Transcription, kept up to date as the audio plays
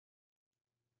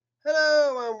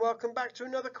and welcome back to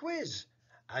another quiz.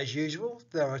 As usual,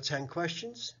 there are 10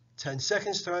 questions, 10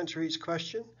 seconds to answer each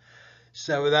question.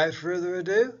 So without further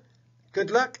ado,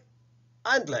 good luck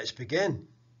and let's begin.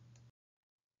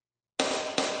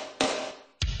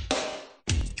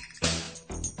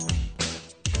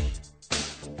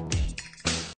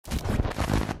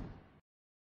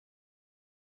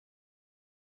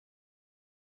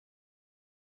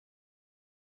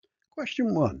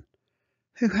 Question 1.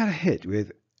 Who had a hit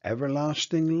with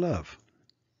Everlasting Love?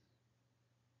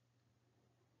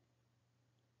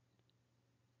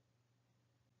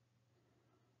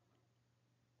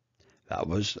 That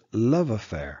was Love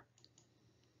Affair.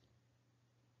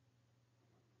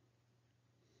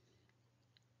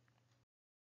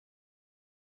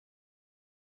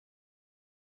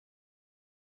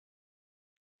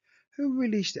 Who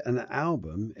released an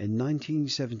album in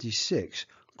 1976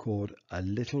 called A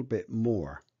Little Bit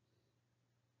More?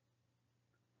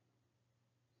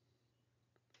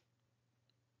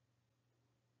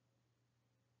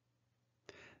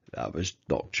 That was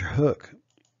Dr. Hook.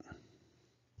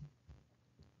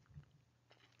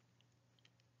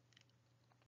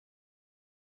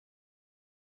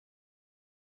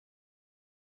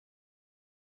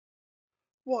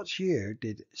 What year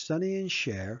did Sonny and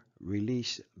Cher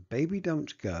release Baby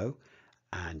Don't Go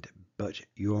and But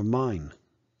You're Mine?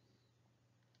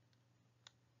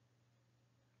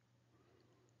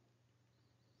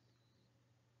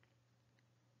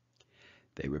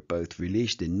 They were both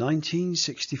released in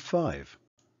 1965.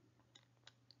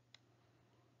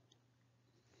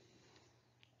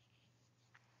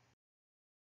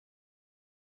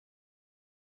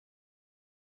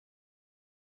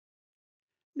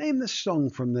 Name the song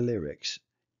from the lyrics.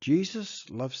 Jesus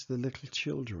loves the little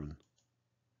children.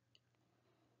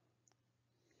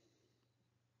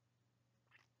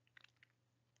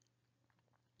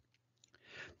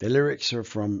 The lyrics are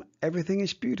from Everything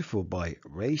is Beautiful by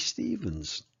Ray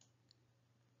Stevens.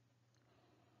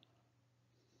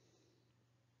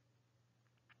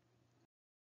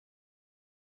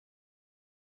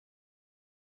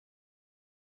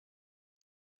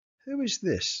 Who is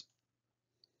this?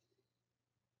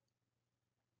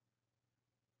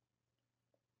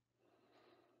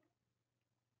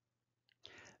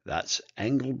 That's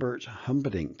Engelbert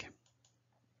Humperdinck.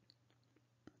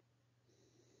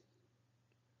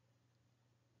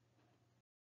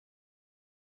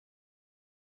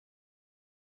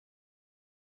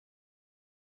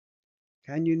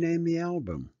 Can you name the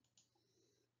album?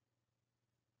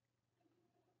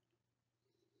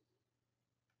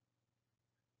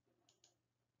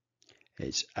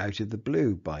 It's Out of the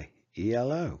Blue by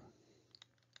ELO.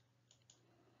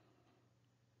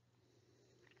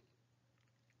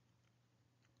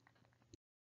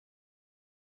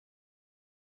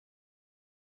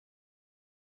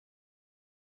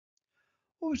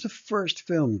 What was the first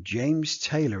film James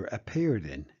Taylor appeared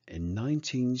in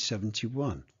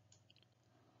 1971?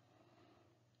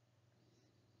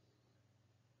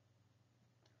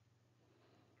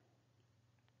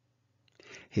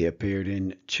 He appeared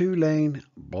in Two Lane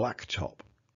Blacktop.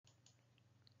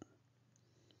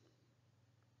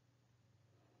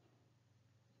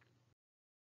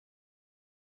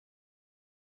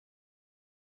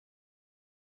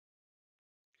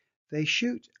 They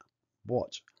shoot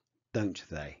what, don't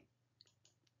they?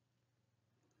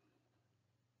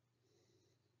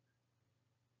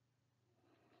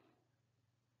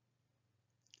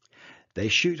 They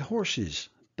shoot horses,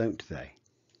 don't they?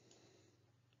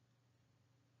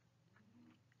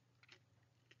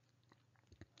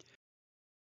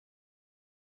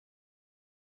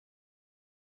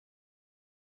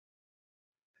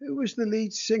 Who was the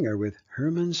lead singer with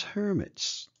Herman's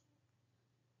Hermits?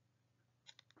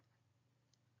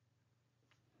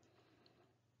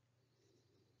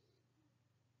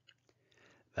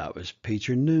 That was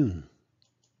Peter Noone.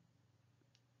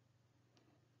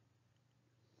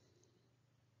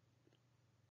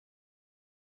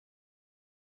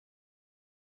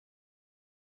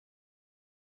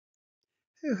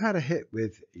 Who had a hit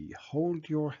with Hold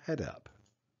Your Head Up?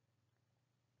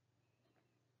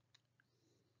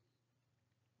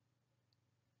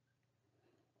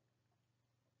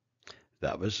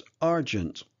 That was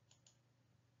Argent.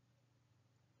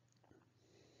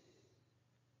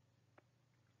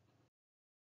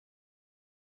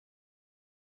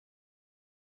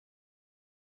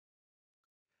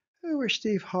 Who were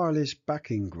Steve Harley's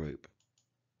backing group?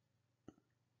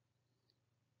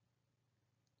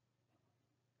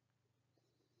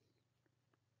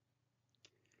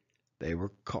 They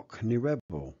were Cockney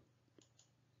Rebel.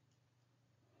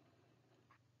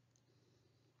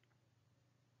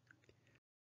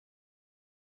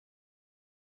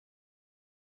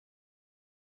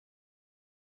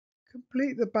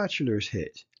 Complete the bachelor's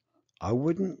hit. I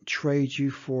wouldn't trade you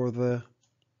for the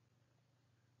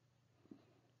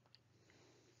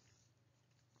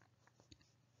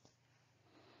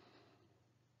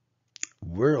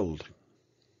world.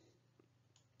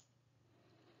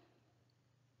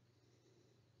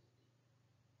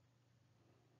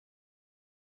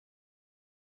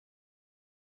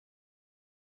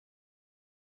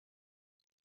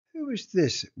 Who is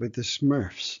this with the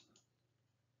Smurfs?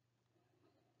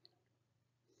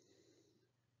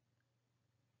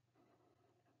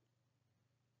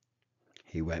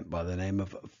 He went by the name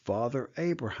of Father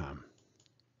Abraham.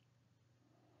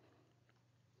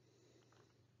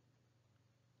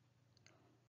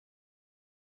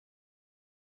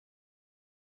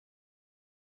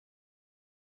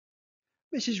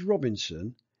 Mrs.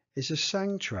 Robinson is a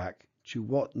soundtrack to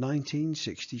what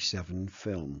 1967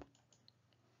 film?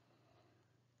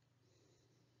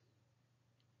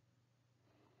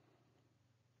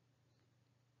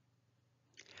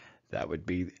 That would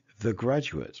be The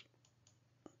Graduate.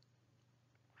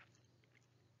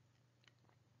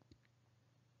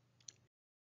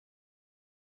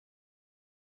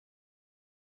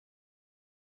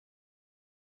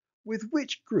 With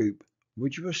which group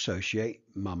would you associate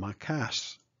Mama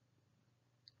Cass?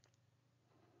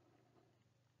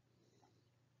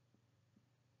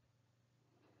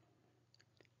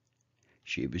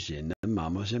 She was in the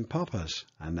Mamas and Papas,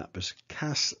 and that was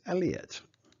Cass Elliot.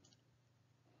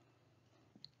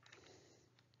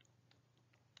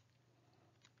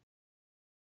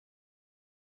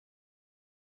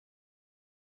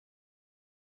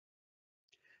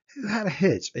 Who had a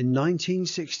hit in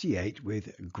 1968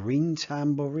 with Green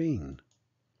Tambourine?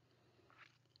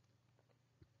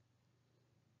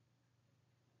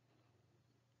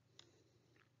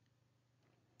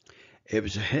 It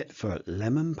was a hit for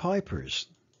Lemon Pipers.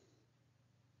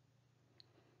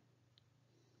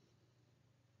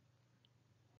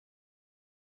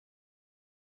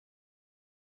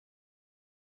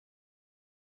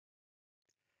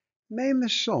 Name the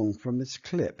song from its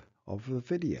clip of the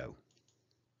video.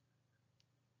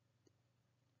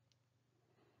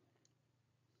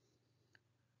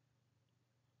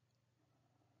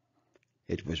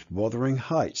 It was Wuthering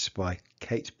Heights by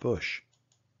Kate Bush.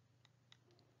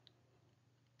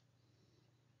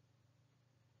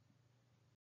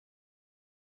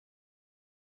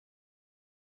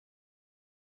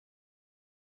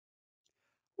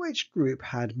 Which group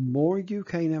had more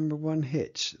UK #1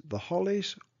 hits, the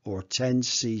Hollies or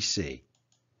 10cc?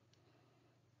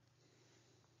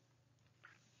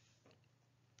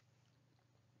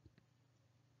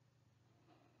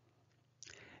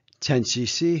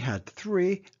 "10cc" had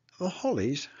 3, the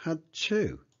Hollies had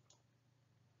 2.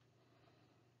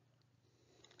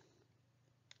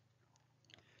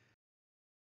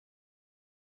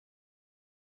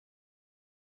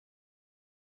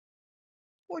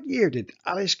 What year did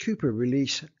Alice Cooper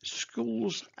release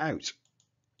School's Out?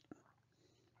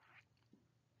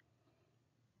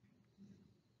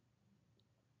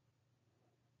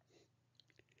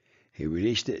 He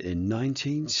released it in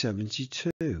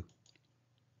 1972.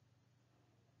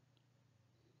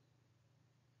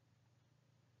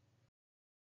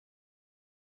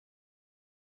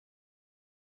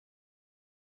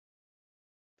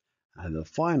 And the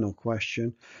final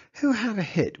question, who had a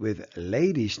hit with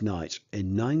Ladies' Night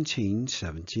in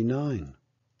 1979?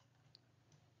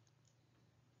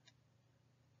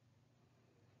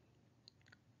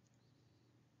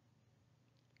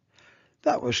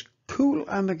 That was Kool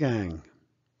and the Gang.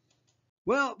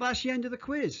 Well, that's the end of the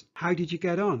quiz. How did you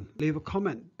get on? Leave a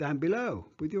comment down below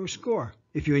with your score.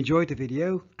 If you enjoyed the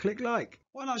video, click like.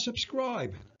 Why not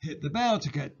subscribe? Hit the bell to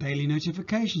get daily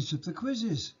notifications of the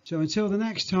quizzes. So until the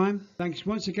next time, thanks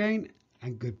once again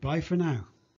and goodbye for now.